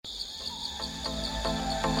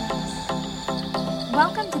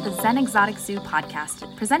Welcome to the Zen Exotic Zoo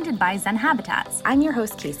podcast, presented by Zen Habitats. I'm your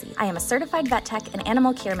host, Casey. I am a certified vet tech and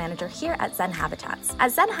animal care manager here at Zen Habitats.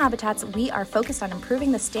 At Zen Habitats, we are focused on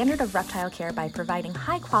improving the standard of reptile care by providing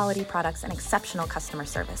high-quality products and exceptional customer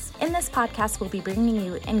service. In this podcast, we'll be bringing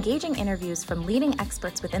you engaging interviews from leading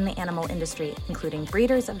experts within the animal industry, including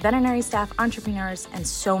breeders, veterinary staff, entrepreneurs, and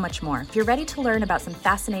so much more. If you're ready to learn about some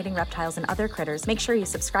fascinating reptiles and other critters, make sure you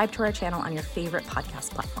subscribe to our channel on your favorite podcast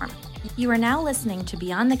platform. You are now listening to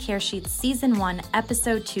Beyond the Care Sheet Season 1,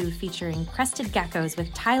 Episode 2, featuring Crested Geckos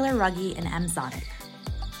with Tyler, Rugge, and Emzotic.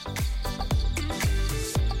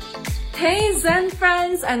 Hey Zen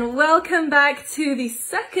friends, and welcome back to the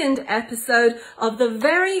second episode of the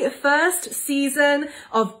very first season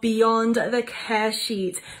of Beyond the Care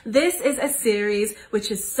Sheet. This is a series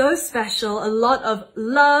which is so special. A lot of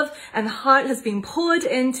love and heart has been poured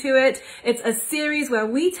into it. It's a series where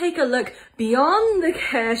we take a look beyond the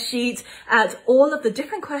care sheet at all of the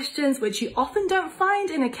different questions which you often don't find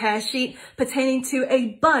in a care sheet pertaining to a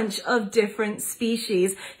bunch of different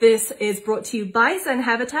species. This is brought to you by Zen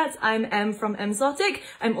Habitats. I'm Em from Emzotic.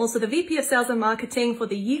 I'm also the VP of Sales and Marketing for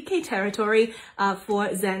the UK territory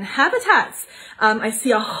for Zen Habitats. I see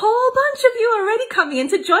a whole bunch of you already coming in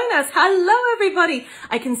to join us. Hello, everybody.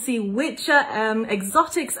 I can see Witcher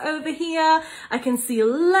Exotics over here. I can see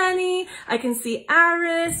Lenny. I can see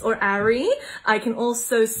Aris or Ari. I can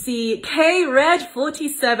also see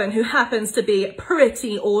K-Red47, who happens to be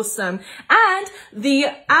pretty awesome. And the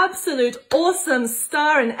absolute awesome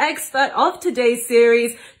star and expert of today's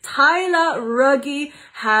series, Tyler Rugge,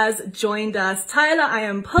 has joined us. Tyler, I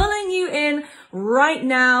am pulling you in right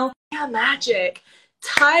now. Yeah, magic.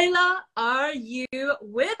 Tyler, are you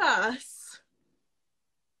with us?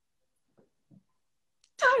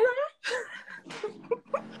 Tyler?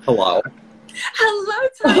 Hello. Hello,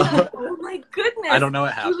 Tyler. Oh my goodness. I don't know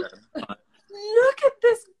what happened. Look at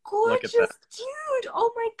this gorgeous dude.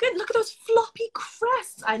 Oh my goodness. Look at those floppy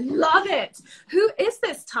crests. I love it. Who is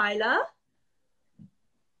this, Tyler?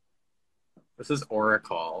 This is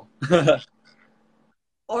Oracle.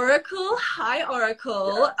 Oracle. Hi,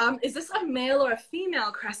 Oracle. Yeah. Is this a male or a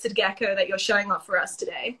female crested gecko that you're showing off for us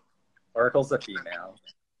today? Oracle's a female.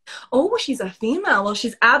 Oh, she's a female. Well,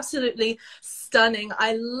 she's absolutely stunning.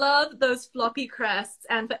 I love those floppy crests.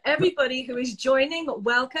 And for everybody who is joining,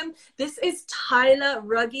 welcome. This is Tyler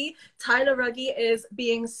Rugge. Tyler Rugge is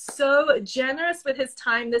being so generous with his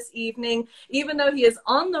time this evening, even though he is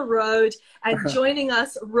on the road and joining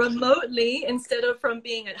us remotely instead of from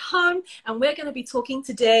being at home. And we're going to be talking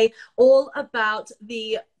today all about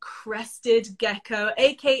the crested gecko,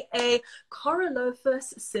 aka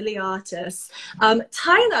Corolophus ciliatus.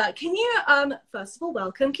 Tyler, can you first of all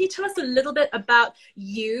welcome? Can you tell us a little bit about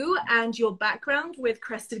you and your background with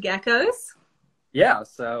crested geckos? Yeah,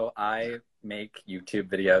 so I make YouTube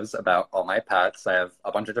videos about all my pets. I have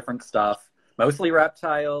a bunch of different stuff, mostly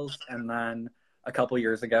reptiles, and then a couple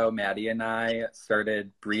years ago, Maddie and I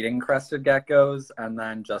started breeding crested geckos, and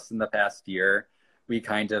then just in the past year, we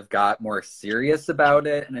kind of got more serious about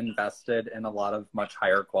it and invested in a lot of much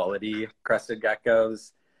higher quality crested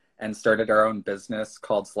geckos and started our own business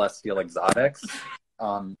called Celestial Exotics.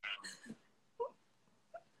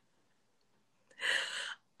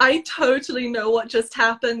 I totally know what just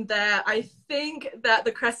happened there. I think that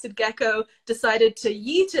the crested gecko decided to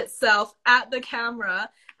yeet itself at the camera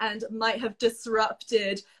and might have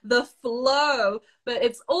disrupted the flow, but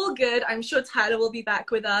it's all good. I'm sure Tyler will be back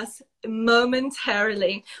with us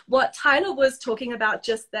momentarily. What Tyler was talking about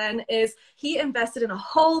just then is he invested in a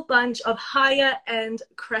whole bunch of higher end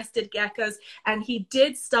crested geckos, and he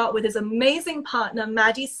did start with his amazing partner,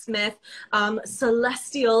 Maddie Smith,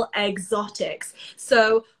 Celestial Exotics.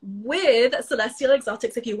 So with Celestial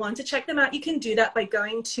Exotics, if you want to check them out, you can do that by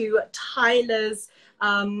going to Tyler's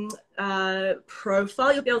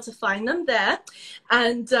profile. You'll be able to find them there.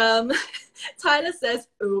 And Tyler says,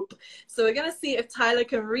 oop. So we're going to see if Tyler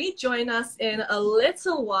can rejoin us in a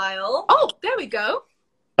little while. Oh, there we go.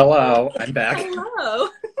 Hello, I'm back. Hello.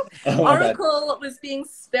 Oh, Oracle was being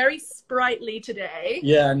very sprightly today.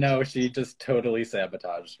 Yeah, no, she just totally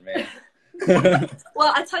sabotaged me.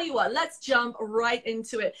 Well, I tell you what, let's jump right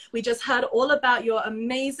into it. We just heard all about your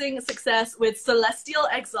amazing success with Celestial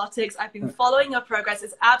Exotics. I've been following your progress.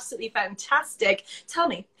 It's absolutely fantastic. Tell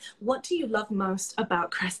me, what do you love most about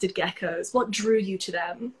crested geckos? What drew you to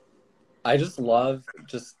them? I just love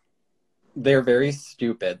they're very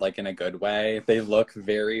stupid, like in a good way. They look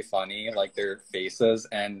very funny, like their faces,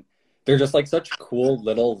 and they're just like such cool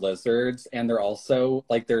little lizards. And they're also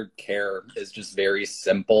like, their care is just very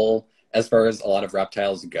simple as far as a lot of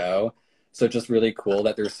reptiles go. So it's just really cool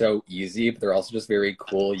that they're so easy, but they're also just very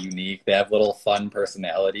cool, unique. They have little fun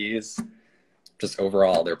personalities. Just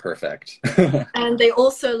overall, they're perfect. And they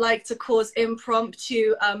also like to cause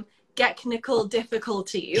impromptu technical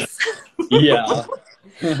difficulties. Yeah.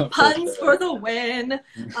 Puns for the win.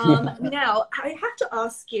 Now, I have to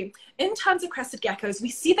ask you, in terms of crested geckos, we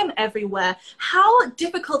see them everywhere. How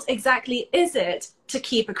difficult exactly is it to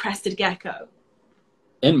keep a crested gecko?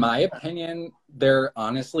 In my opinion, they're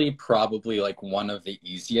honestly probably like one of the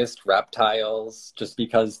easiest reptiles, just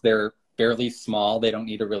because they're fairly small. They don't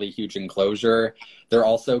need a really huge enclosure. They're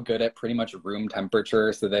also good at pretty much room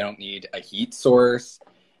temperature, so they don't need a heat source.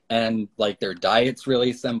 And like their diet's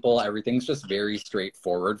really simple. Everything's just very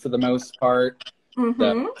straightforward for the most part.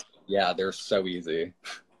 So, yeah, they're so easy.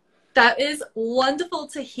 That is wonderful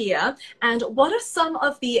to hear. And what are some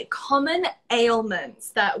of the common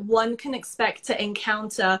ailments that one can expect to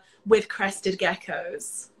encounter with crested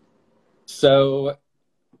geckos? So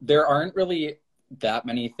there aren't really that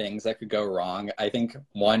many things that could go wrong. I think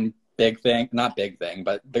one big thing, not big thing,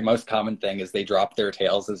 but the most common thing is they drop their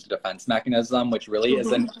tails as a defense mechanism, which really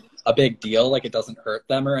isn't a big deal. Like it doesn't hurt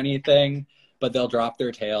them or anything, but they'll drop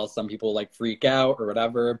their tails. Some people like freak out or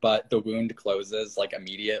whatever, but the wound closes like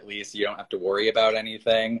immediately, so you don't have to worry about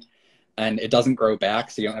anything. And it doesn't grow back,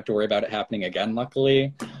 so you don't have to worry about it happening again,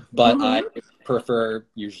 luckily. But I prefer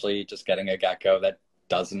usually just getting a gecko that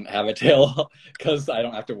doesn't have a tail, because I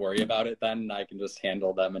don't have to worry about it then. I can just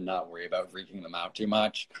handle them and not worry about freaking them out too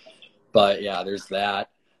much. But yeah, there's that.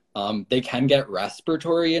 They can get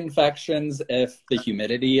respiratory infections if the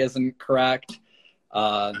humidity isn't correct.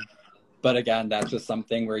 But again, that's just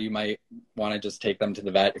something where you might want to just take them to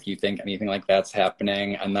the vet if you think anything like that's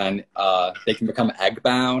happening. And then they can become egg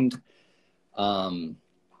bound. And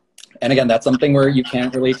again, that's something where you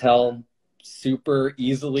can't really tell super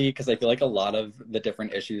easily, because I feel like a lot of the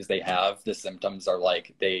different issues they have, the symptoms are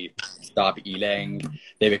like they stop eating,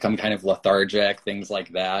 they become kind of lethargic, things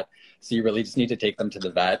like that. So you really just need to take them to the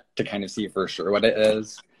vet to kind of see for sure what it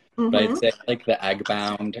is. But I'd say like the egg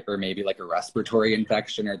bound or maybe like a respiratory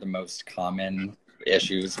infection are the most common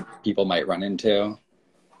issues people might run into.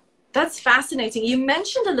 That's fascinating. You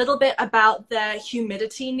mentioned a little bit about their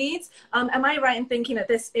humidity needs. Am I right in thinking that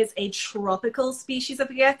this is a tropical species of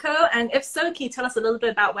gecko? And if so, can you tell us a little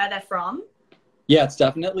bit about where they're from? Yeah, it's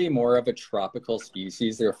definitely more of a tropical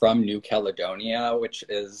species. They're from New Caledonia, which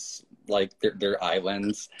is like their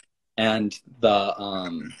islands. And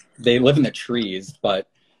they live in the trees, but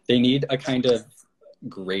they need a kind of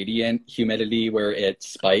gradient humidity where it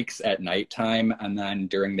spikes at nighttime, and then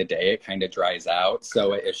during the day it kind of dries out.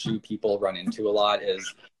 So an issue people run into a lot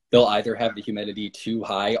is they'll either have the humidity too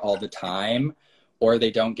high all the time, or they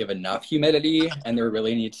don't give enough humidity, and there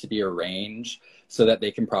really needs to be a range so that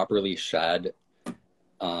they can properly shed.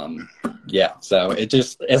 Yeah, so it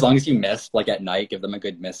just, as long as you mist like at night, give them a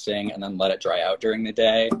good misting and then let it dry out during the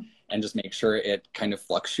day, and just make sure it kind of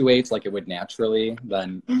fluctuates like it would naturally,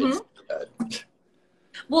 then it's good.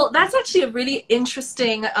 Well, that's actually a really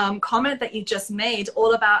interesting comment that you just made,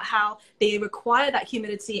 all about how they require that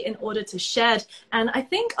humidity in order to shed. And I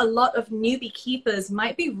think a lot of newbie keepers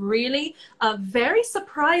might be really very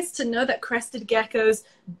surprised to know that crested geckos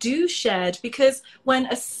do shed, because when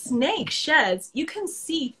a snake sheds, you can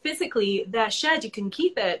see physically their shed. You can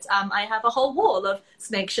keep it. I have a whole wall of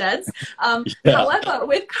snake sheds. However,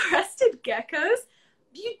 with crested geckos,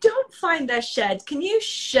 you don't find their shed. Can you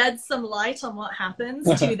shed some light on what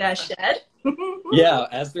happens to their shed? Yeah,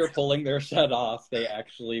 as they're pulling their shed off, they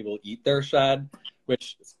actually will eat their shed,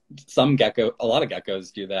 which a lot of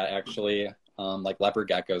geckos do that actually, like leopard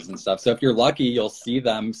geckos and stuff. So if you're lucky, you'll see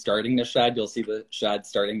them starting to shed. You'll see the shed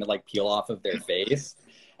starting to like peel off of their face,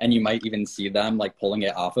 and you might even see them like pulling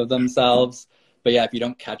it off of themselves. But yeah, if you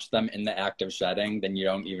don't catch them in the act of shedding, then you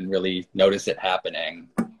don't even really notice it happening.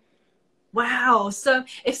 Wow. So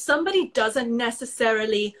if somebody doesn't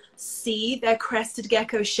necessarily see their crested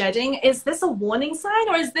gecko shedding, is this a warning sign,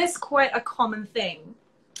 or is this quite a common thing?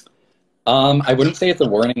 I wouldn't say it's a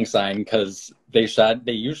warning sign, because they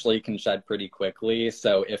usually can shed pretty quickly.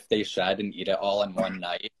 So if they shed and eat it all in one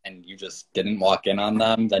night and you just didn't walk in on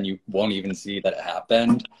them, then you won't even see that it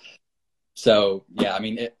happened. So yeah, I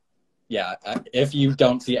mean, if you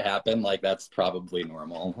don't see it happen, like that's probably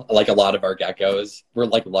normal. Like a lot of our geckos, we're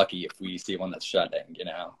like lucky if we see one that's shedding, you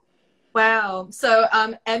know? Wow. So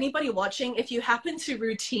anybody watching, if you happen to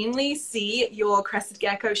routinely see your crested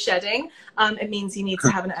gecko shedding, it means you need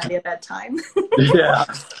to have an earlier bedtime. Yeah.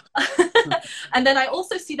 And then I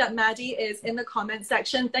also see that Maddie is in the comment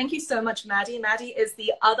section. Thank you so much, Maddie. Maddie is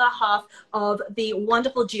the other half of the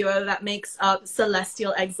wonderful duo that makes up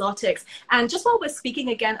Celestial Exotics. And just while we're speaking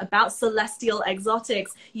again about Celestial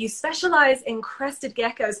Exotics, you specialize in crested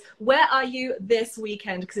geckos. Where are you this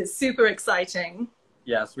weekend? Because it's super exciting.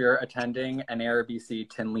 Yes, we are attending NARBC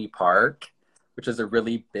Tinley Park, which is a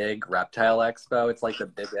really big reptile expo. It's like the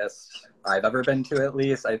biggest I've ever been to, at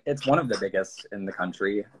least. It's one of the biggest in the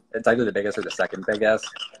country. It's either the biggest or the second biggest.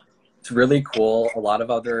 It's really cool. A lot of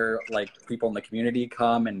other like people in the community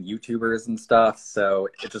come and YouTubers and stuff. So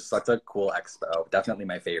it's just such a cool expo. Definitely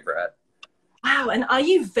my favorite. Wow. And are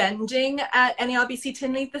you vending at NARBC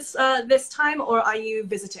Tinley this time, or are you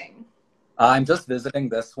visiting? I'm just visiting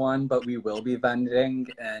this one, but we will be vending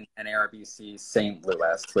in NARBC St.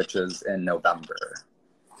 Louis, which is in November.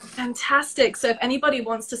 Fantastic. So if anybody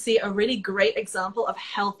wants to see a really great example of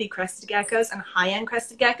healthy crested geckos and high-end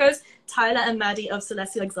crested geckos, Tyler and Maddie of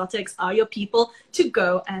Celestial Exotics are your people to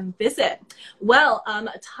go and visit. Well,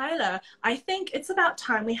 Tyler, I think it's about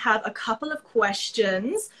time we have a couple of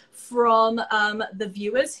questions from the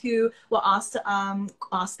viewers who were asked to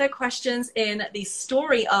ask their questions in the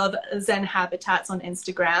story of Zen Habitats on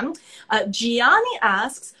Instagram. Gianni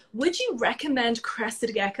asks, would you recommend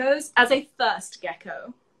crested geckos as a first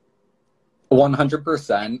gecko?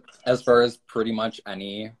 100%. As far as pretty much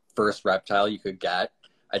any first reptile you could get,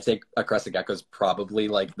 I'd say a crested gecko is probably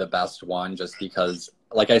like the best one, just because,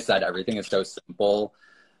 like I said, everything is so simple.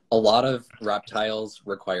 A lot of reptiles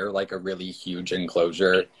require like a really huge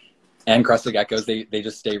enclosure, and crested geckos, they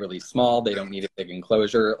just stay really small. They don't need a big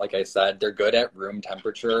enclosure. Like I said, they're good at room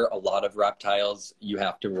temperature. A lot of reptiles, you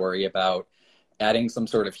have to worry about adding some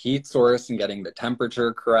sort of heat source and getting the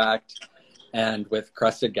temperature correct. And with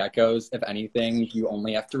crested geckos, if anything, you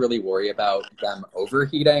only have to really worry about them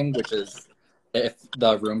overheating, which is if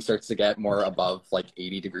the room starts to get more above like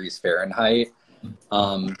 80 degrees Fahrenheit.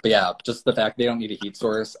 But yeah, just the fact they don't need a heat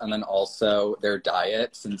source. And then also their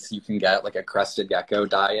diet, since you can get like a crested gecko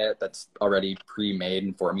diet that's already pre-made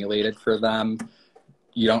and formulated for them,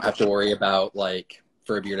 you don't have to worry about, like,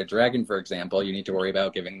 for a bearded dragon, for example, you need to worry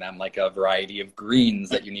about giving them like a variety of greens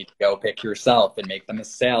that you need to go pick yourself and make them a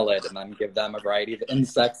salad, and then give them a variety of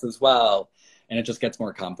insects as well. And it just gets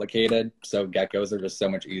more complicated. So geckos are just so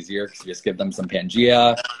much easier because you just give them some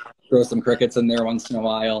Pangea, throw some crickets in there once in a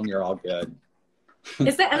while, and you're all good.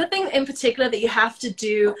 Is there anything in particular that you have to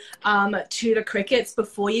do to the crickets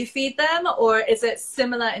before you feed them? Or is it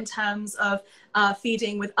similar in terms of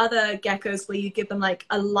feeding with other geckos where you give them like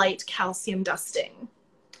a light calcium dusting?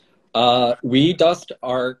 We dust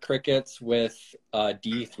our crickets with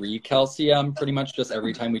D3 calcium pretty much just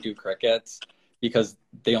every time we do crickets, because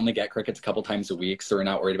they only get crickets a couple times a week. So we're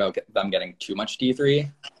not worried about them getting too much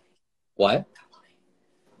D3. What?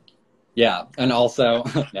 Yeah, and also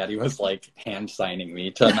Maddie was like hand signing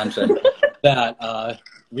me to mention that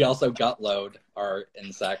we also gut load our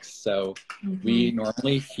insects. So we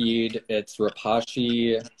normally feed its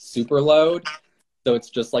Rapashi super load. So it's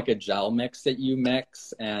just like a gel mix that you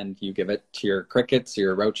mix, and you give it to your crickets or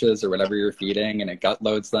your roaches or whatever you're feeding, and it gut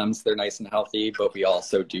loads them so they're nice and healthy. But we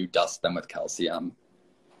also do dust them with calcium.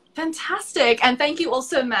 Fantastic. And thank you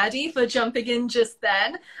also, Maddie, for jumping in just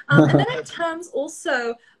then. And then in terms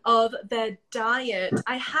also of their diet,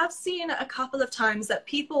 I have seen a couple of times that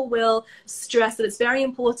people will stress that it's very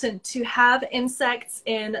important to have insects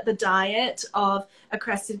in the diet of a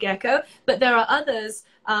crested gecko, but there are others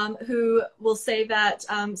who will say that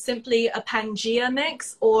simply a Pangea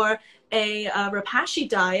mix or a Rapashi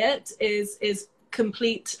diet is a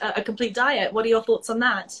complete diet. What are your thoughts on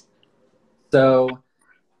that? So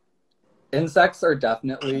insects are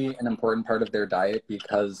definitely an important part of their diet,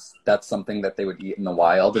 because that's something that they would eat in the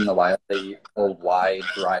wild. In the wild, they eat a wide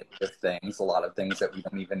variety of things, a lot of things that we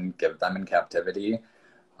don't even give them in captivity.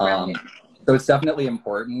 Right. So it's definitely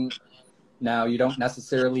important. Now, you don't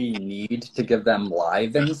necessarily need to give them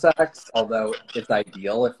live insects, although it's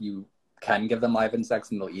ideal if you can give them live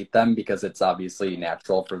insects and they'll eat them, because it's obviously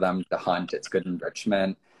natural for them to hunt. It's good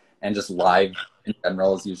enrichment. And just live in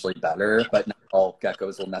general is usually better, but not all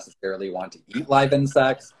geckos will necessarily want to eat live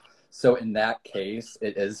insects. So in that case,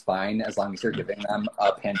 it is fine as long as you're giving them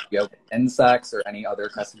a Pangea with insects or any other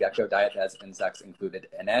crested gecko diet that has insects included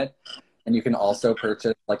in it. And you can also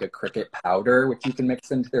purchase like a cricket powder, which you can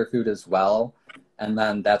mix into their food as well. And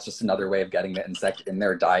then that's just another way of getting the insect in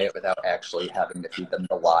their diet without actually having to feed them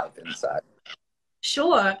the live insect.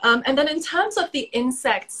 Sure. And then in terms of the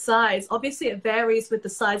insect size, obviously it varies with the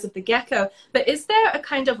size of the gecko, but is there a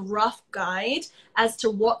kind of rough guide as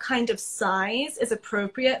to what kind of size is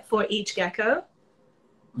appropriate for each gecko?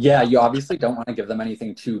 Yeah, you obviously don't want to give them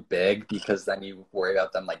anything too big because then you worry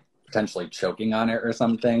about them like potentially choking on it or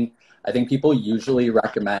something. I think people usually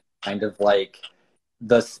recommend kind of like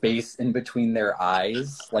the space in between their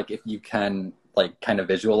eyes, like if you can like kind of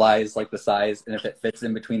visualize like the size, and if it fits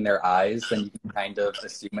in between their eyes, then you can kind of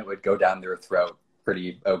assume it would go down their throat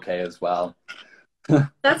pretty okay as well.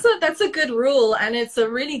 That's a good rule, and it's a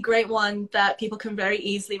really great one that people can very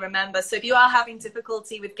easily remember. So if you are having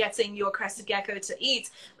difficulty with getting your crested gecko to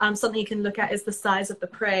eat, something you can look at is the size of the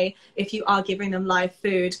prey if you are giving them live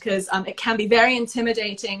food, because it can be very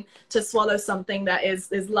intimidating to swallow something that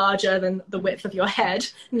is larger than the width of your head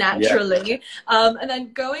naturally. Yeah. And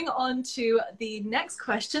then going on to the next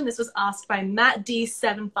question, this was asked by Matt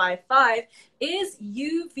D755. Is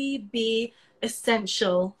UVB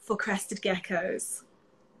essential for crested geckos?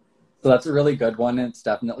 So that's a really good one. It's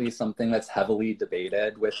definitely something that's heavily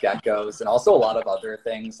debated with geckos and also a lot of other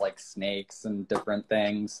things like snakes and different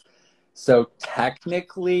things. So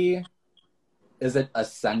technically, is it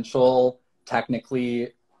essential?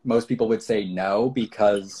 Technically, most people would say no,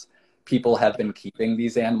 because people have been keeping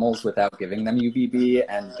these animals without giving them UVB,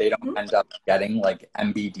 and they don't end up getting like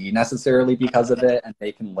MBD necessarily because of it, and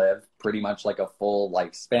they can live pretty much like a full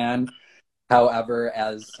lifespan. However,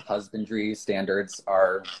 as husbandry standards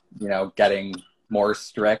are, getting more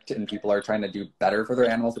strict and people are trying to do better for their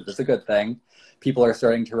animals, which is a good thing, people are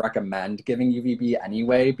starting to recommend giving UVB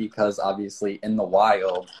anyway, because obviously in the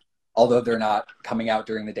wild, although they're not coming out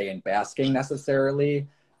during the day and basking necessarily,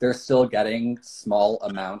 they're still getting small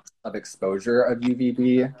amounts of exposure of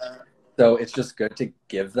UVB. So it's just good to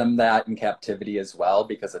give them that in captivity as well,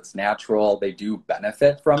 because it's natural. They do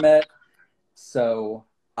benefit from it. So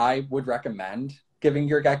I would recommend giving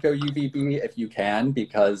your gecko UVB if you can,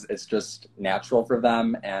 because it's just natural for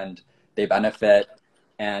them and they benefit.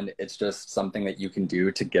 And it's just something that you can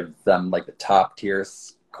do to give them like the top tier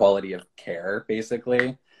quality of care,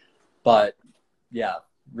 basically. But yeah,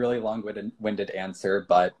 really long-winded answer,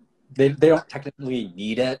 but they don't technically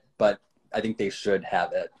need it, but I think they should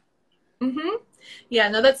have it. Mm-hmm. Yeah,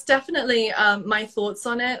 no, that's definitely my thoughts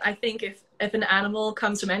on it. I think if an animal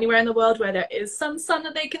comes from anywhere in the world where there is some sun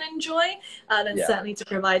that they can enjoy, then certainly to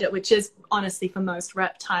provide it, which is honestly for most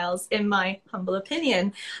reptiles, in my humble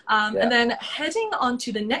opinion. And then heading on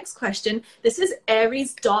to the next question, this is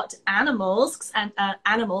Aries.animals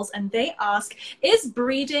and they ask, is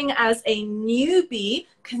breeding as a newbie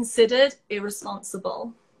considered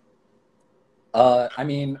irresponsible? I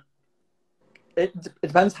mean, it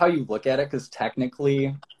depends how you look at it, because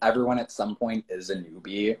technically everyone at some point is a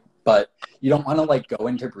newbie, but you don't want to like go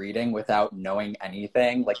into breeding without knowing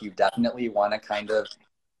anything. Like you definitely want to kind of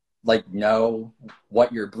like know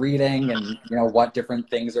what you're breeding and what different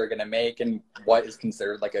things are going to make and what is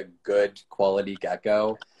considered like a good quality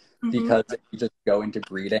gecko. Because if you just go into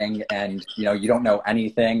breeding and you don't know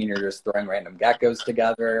anything and you're just throwing random geckos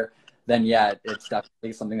together, then yeah, it's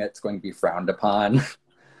definitely something that's going to be frowned upon.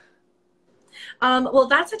 Well,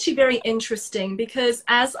 that's actually very interesting, because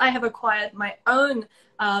as I have acquired my own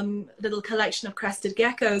little collection of crested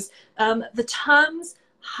geckos, the terms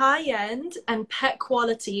high-end and pet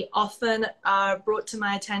quality often are brought to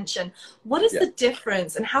my attention. What is the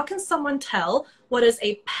difference, and how can someone tell what is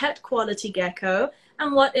a pet quality gecko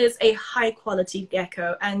and what is a high quality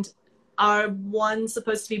gecko? And are one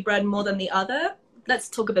supposed to be bred more than the other? Let's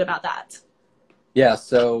talk a bit about that. Yeah,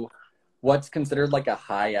 so what's considered like a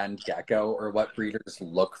high-end gecko, or what breeders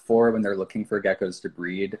look for when they're looking for geckos to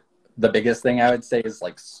breed, the biggest thing I would say is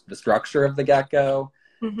like the structure of the gecko.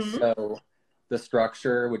 So the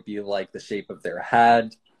structure would be like the shape of their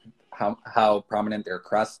head, how prominent their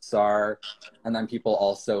crests are, and then people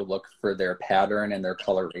also look for their pattern and their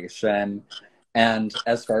coloration. And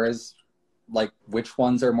as far as like which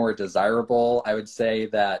ones are more desirable, I would say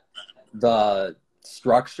that the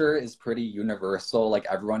structure is pretty universal. Like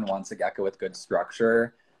everyone wants a gecko with good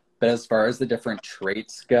structure. But as far as the different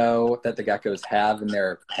traits go that the geckos have in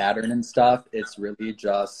their pattern and stuff, it's really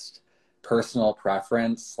just personal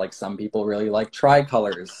preference. Like some people really like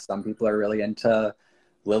tricolors. Some people are really into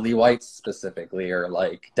lily whites specifically, or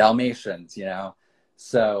like Dalmatians,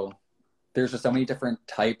 So there's just so many different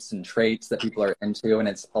types and traits that people are into, and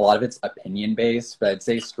a lot of it's opinion based. But I'd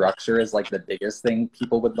say structure is like the biggest thing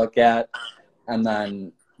people would look at. And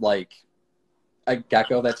then like a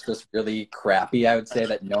gecko that's just really crappy, I would say,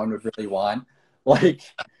 that no one would really want. Like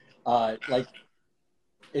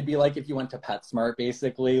it'd be like if you went to PetSmart,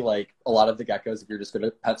 basically. Like a lot of the geckos, if you're just going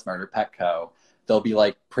to PetSmart or Petco, they'll be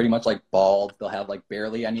like pretty much like bald. They'll have like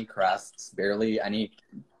barely any crests, barely any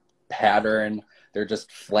pattern. They're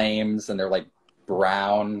just flames, and they're like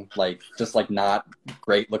brown, like just like not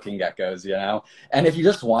great looking geckos, you know? And if you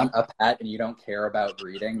just want a pet and you don't care about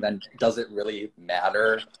breeding, then does it really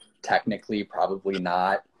matter? Technically, probably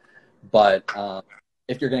not. But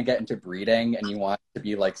if you're going to get into breeding and you want to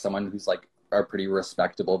be like someone who's like a pretty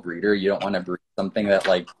respectable breeder, you don't want to breed something that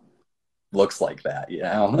like looks like that, you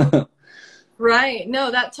know? Right.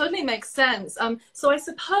 No, that totally makes sense. So I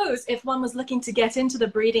suppose if one was looking to get into the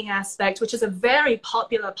breeding aspect, which is a very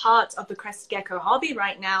popular part of the crested gecko hobby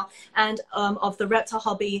right now, and of the reptile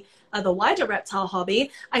hobby, the wider reptile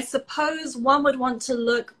hobby, I suppose one would want to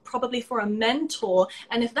look probably for a mentor.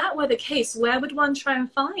 And if that were the case, where would one try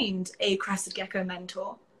and find a crested gecko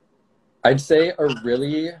mentor? I'd say a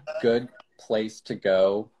really good place to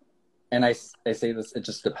go, and I say this, it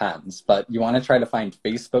just depends, but you want to try to find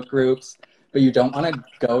Facebook groups, but you don't want to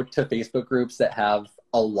go to Facebook groups that have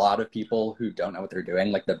a lot of people who don't know what they're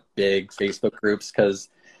doing, like the big Facebook groups, because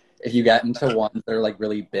if you get into ones that are like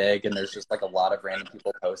really big and there's just like a lot of random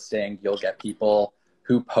people posting, you'll get people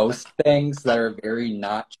who post things that are very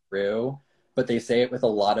not true, but they say it with a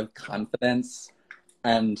lot of confidence,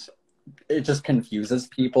 and it just confuses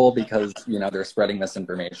people because, you know, they're spreading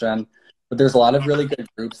misinformation. But there's a lot of really good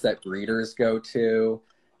groups that breeders go to,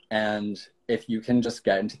 and if you can just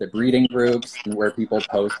get into the breeding groups where people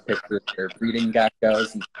post pictures of their breeding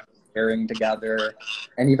geckos and pairing together,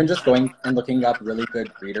 and even just going and looking up really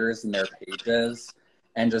good breeders and their pages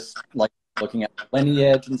and just like looking at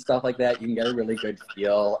lineage and stuff like that, you can get a really good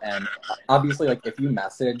feel. And obviously, like if you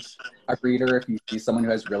message a breeder, if you see someone who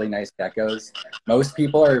has really nice geckos, most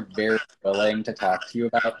people are very willing to talk to you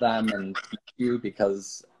about them and teach you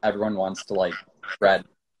because everyone wants to like spread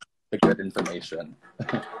the good information.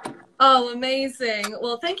 Oh, amazing.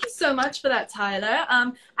 Well, thank you so much for that, Tyler.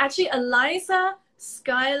 Actually, Eliza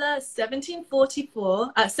Skylar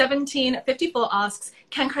 1754 asks,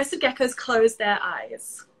 can crested geckos close their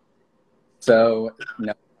eyes? So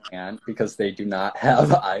no, they can't, because they do not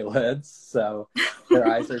have eyelids. So their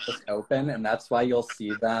eyes are just open, and that's why you'll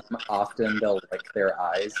see them often. They'll lick their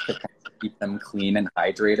eyes to kind of keep them clean and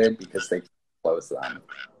hydrated because they can't close them.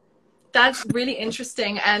 That's really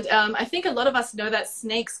interesting. And I think a lot of us know that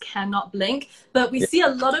snakes cannot blink, but we see a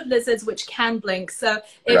lot of lizards which can blink. So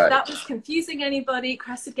if that was confusing anybody,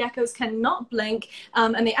 crested geckos cannot blink,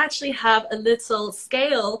 and they actually have a little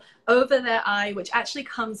scale over their eye, which actually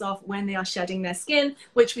comes off when they are shedding their skin,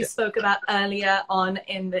 which we spoke about earlier on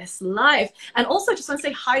in this live. And also just want to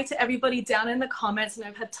say hi to everybody down in the comments. And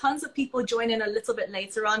I've had tons of people join in a little bit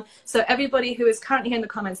later on. So everybody who is currently here in the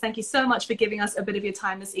comments, thank you so much for giving us a bit of your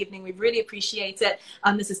time this evening. We really appreciate it.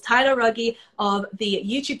 This is Tyler Rugge of the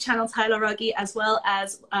YouTube channel Tyler Rugge, as well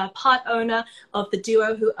as part owner of the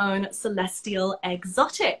duo who own Celestial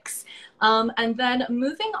Exotics. And then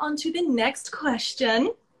moving on to the next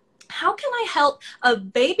question. How can I help a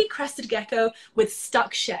baby crested gecko with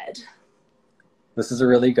stuck shed? This is a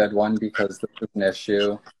really good one because this is an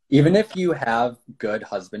issue. Even if you have good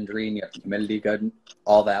husbandry and you have humidity good,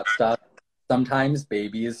 all that stuff, sometimes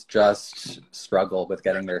babies just struggle with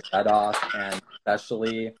getting their shed off, and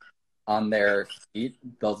especially on their feet,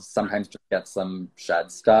 they'll sometimes just get some shed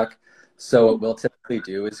stuck. So what we'll typically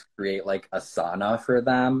do is create like a sauna for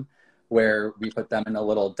them, where we put them in a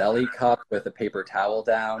little deli cup with a paper towel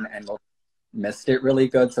down, and we'll mist it really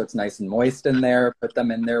good so it's nice and moist in there, put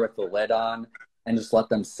them in there with the lid on, and just let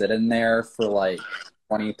them sit in there for like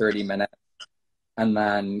 20-30 minutes. And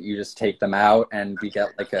then you just take them out, and we get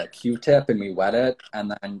like a Q-tip and we wet it,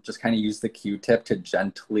 and then just kind of use the Q-tip to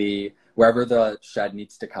gently, wherever the shed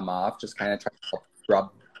needs to come off, just kind of try to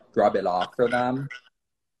rub it off for them.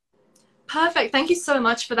 Perfect. Thank you so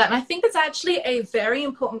much for that. And I think it's actually a very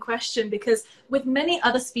important question, because with many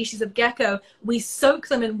other species of gecko, we soak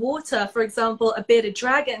them in water, for example, a bearded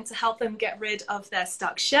dragon, to help them get rid of their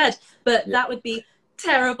stuck shed. But that would be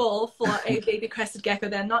terrible for a baby crested gecko.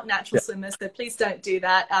 They're not natural swimmers, so please don't do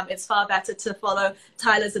that. It's far better to follow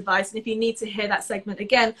Tyler's advice. And if you need to hear that segment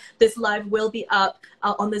again, this live will be up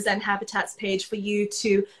on the Zen Habitats page for you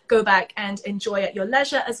to go back and enjoy at your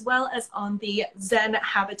leisure, as well as on the Zen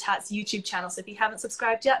Habitats YouTube channel. So if you haven't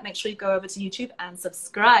subscribed yet, make sure you go over to YouTube and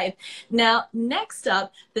subscribe. Now, next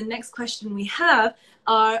up, the next question we have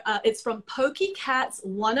it's from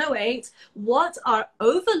PokeyCats108. What are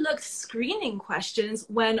overlooked screening questions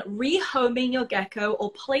when rehoming your gecko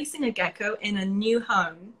or placing a gecko in a new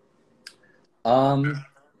home?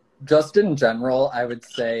 Just in general, I would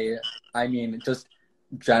say, just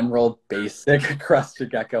general basic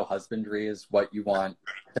crested gecko husbandry is what you want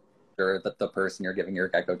to make sure that the person you're giving your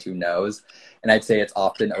gecko to knows. And I'd say it's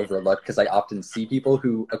often overlooked, because I often see people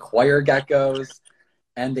who acquire geckos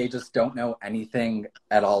and they just don't know anything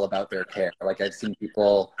at all about their care. Like I've seen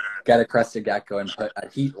people get a crested gecko and put a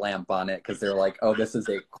heat lamp on it because they're like, oh, this is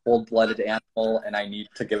a cold-blooded animal and I need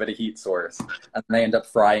to give it a heat source. And they end up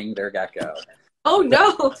frying their gecko. Oh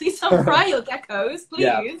no, please don't fry your geckos, please.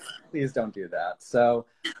 Yeah, please don't do that. So,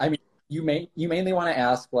 I mean, you mainly want to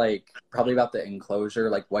ask, like, probably about the enclosure,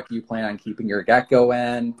 like what do you plan on keeping your gecko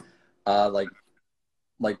in?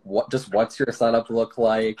 What's your setup look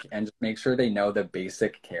like, and just make sure they know the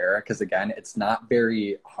basic care, because again, it's not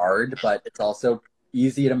very hard, but it's also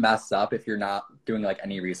easy to mess up if you're not doing like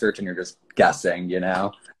any research and you're just guessing, you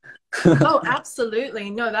know. Oh, absolutely.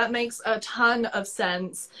 No, that makes a ton of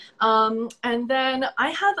sense. And then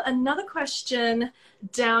I have another question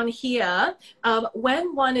down here.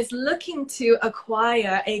 When one is looking to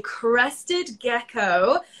acquire a crested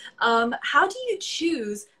gecko, how do you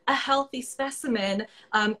choose a healthy specimen,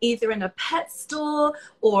 either in a pet store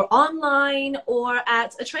or online or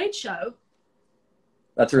at a trade show?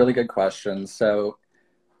 That's a really good question. So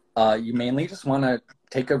you mainly just want to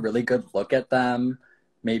take a really good look at them,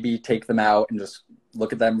 maybe take them out and just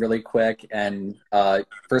look at them really quick. And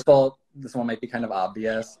first of all, this one might be kind of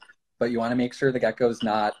obvious, but you want to make sure the gecko's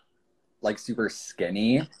not like super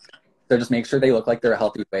skinny. So just make sure they look like they're a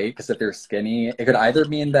healthy weight, because if they're skinny, it could either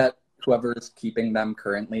mean that whoever's keeping them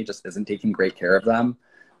currently just isn't taking great care of them,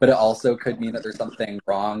 but it also could mean that there's something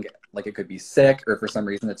wrong, like it could be sick, or for some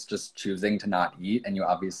reason it's just choosing to not eat, and you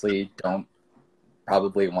obviously don't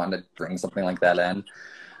probably want to bring something like that in.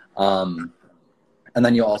 And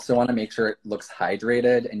then you also want to make sure it looks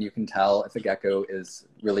hydrated, and you can tell if a gecko is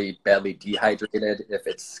really badly dehydrated if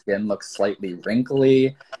its skin looks slightly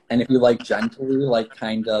wrinkly, and if you like gently like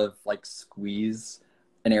kind of like squeeze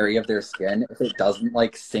an area of their skin, if it doesn't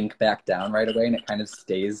like sink back down right away and it kind of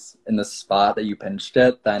stays in the spot that you pinched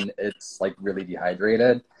it, then it's like really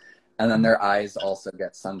dehydrated. And then their eyes also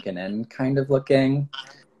get sunken in kind of looking.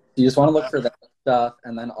 You just want to look for that stuff,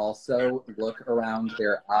 and then also look around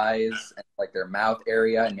their eyes and like their mouth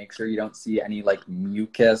area and make sure you don't see any like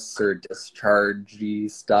mucus or dischargey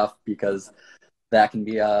stuff, because that can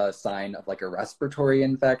be a sign of like a respiratory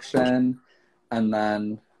infection. And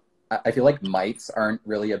then I feel like mites aren't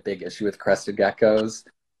really a big issue with crested geckos,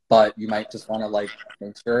 but you might just want to like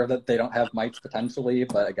make sure that they don't have mites potentially.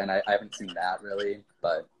 But again, I haven't seen that really,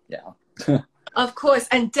 but yeah. Of course,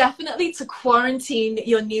 and definitely to quarantine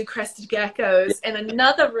your new crested geckos in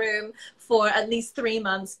another room for at least 3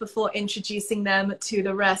 months before introducing them to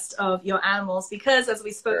the rest of your animals. Because as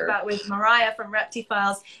we spoke about with Mariah from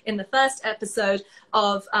Reptifiles in the first episode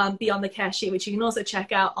of Beyond the Care Sheet, which you can also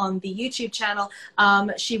check out on the YouTube channel,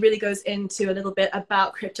 she really goes into a little bit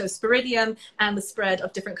about cryptosporidium and the spread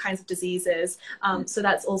of different kinds of diseases. So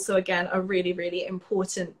that's also, again, a really, really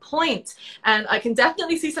important point. And I can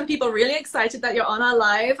definitely see some people really excited that you're on our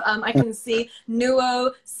live. I can see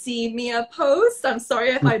Nuo C Mia post. I'm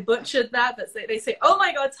sorry if I butchered that, but they say, oh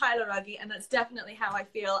my God, Tyler Rugge. And that's definitely how I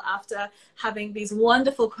feel after having these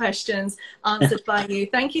wonderful questions answered by you.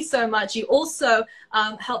 Thank you so much. You also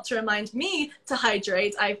helped to remind me to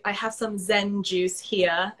hydrate. I have some Zen juice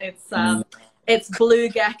here. It's blue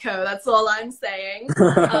gecko, that's all I'm saying.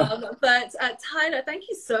 But Tyler, thank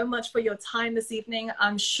you so much for your time this evening.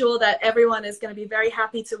 I'm sure that everyone is going to be very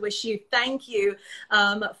happy to wish you thank you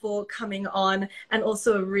for coming on, and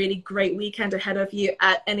also a really great weekend ahead of you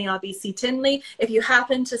at NARBC Tinley. If you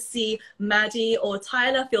happen to see Maddie or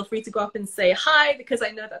Tyler, feel free to go up and say hi, because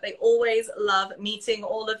I know that they always love meeting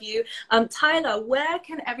all of you. Tyler, where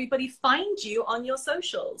can everybody find you on your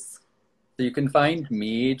socials? So you can find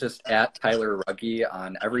me just at Tyler Rugge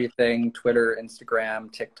on everything: Twitter,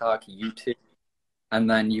 Instagram, TikTok, YouTube. And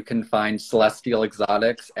then you can find Celestial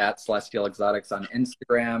Exotics at Celestial Exotics on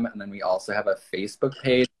Instagram. And then we also have a Facebook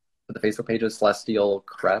page. The Facebook page is Celestial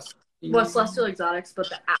Crest. Well, Celestial Exotics, but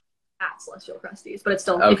the at Celestial Cresties. But it's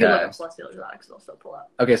still, okay. If you look up Celestial Exotics, it'll still pull up.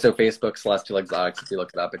 Okay, so Facebook Celestial Exotics, if you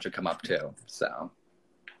look it up, it should come up too. So.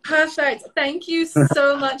 Perfect. Thank you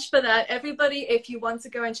so much for that. Everybody, if you want to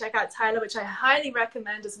go and check out Tyler, which I highly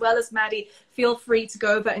recommend, as well as Maddie, feel free to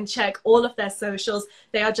go over and check all of their socials.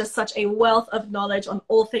 They are just such a wealth of knowledge on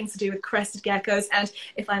all things to do with crested geckos. And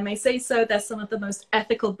if I may say so, they're some of the most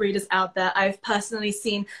ethical breeders out there. I've personally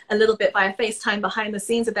seen a little bit via FaceTime behind the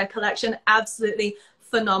scenes of their collection. Absolutely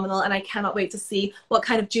phenomenal, and I cannot wait to see what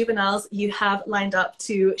kind of juveniles you have lined up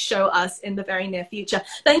to show us in the very near future.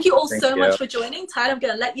 Thank you all so much for joining. Tyler, I'm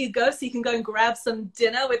going to let you go so you can go and grab some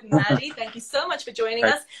dinner with Maddie. Thank you so much for joining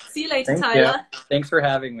us. See you later, Tyler. Thanks for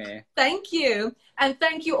having me. Thank you. And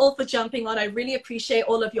thank you all for jumping on. I really appreciate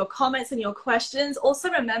all of your comments and your questions.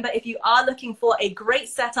 Also, remember, if you are looking for a great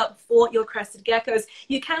setup for your crested geckos,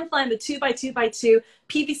 you can find the 2x2x2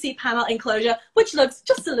 PVC panel enclosure, which looks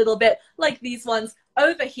just a little bit like these ones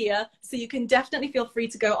over here. So you can definitely feel free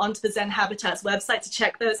to go onto the Zen Habitats website to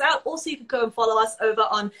check those out. Also, you can go and follow us over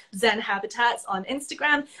on Zen Habitats on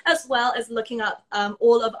Instagram, as well as looking up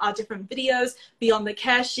all of our different videos beyond the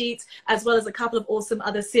care sheet, as well as a couple of awesome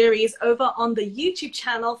other series over on the YouTube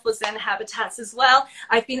channel for Zen Habitats as well.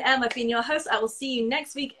 I've been Em, I've been your host. I will see you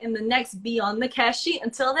next week in the next Beyond the Care Sheet.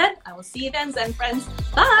 Until then, I will see you then, Zen friends.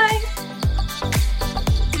 Bye!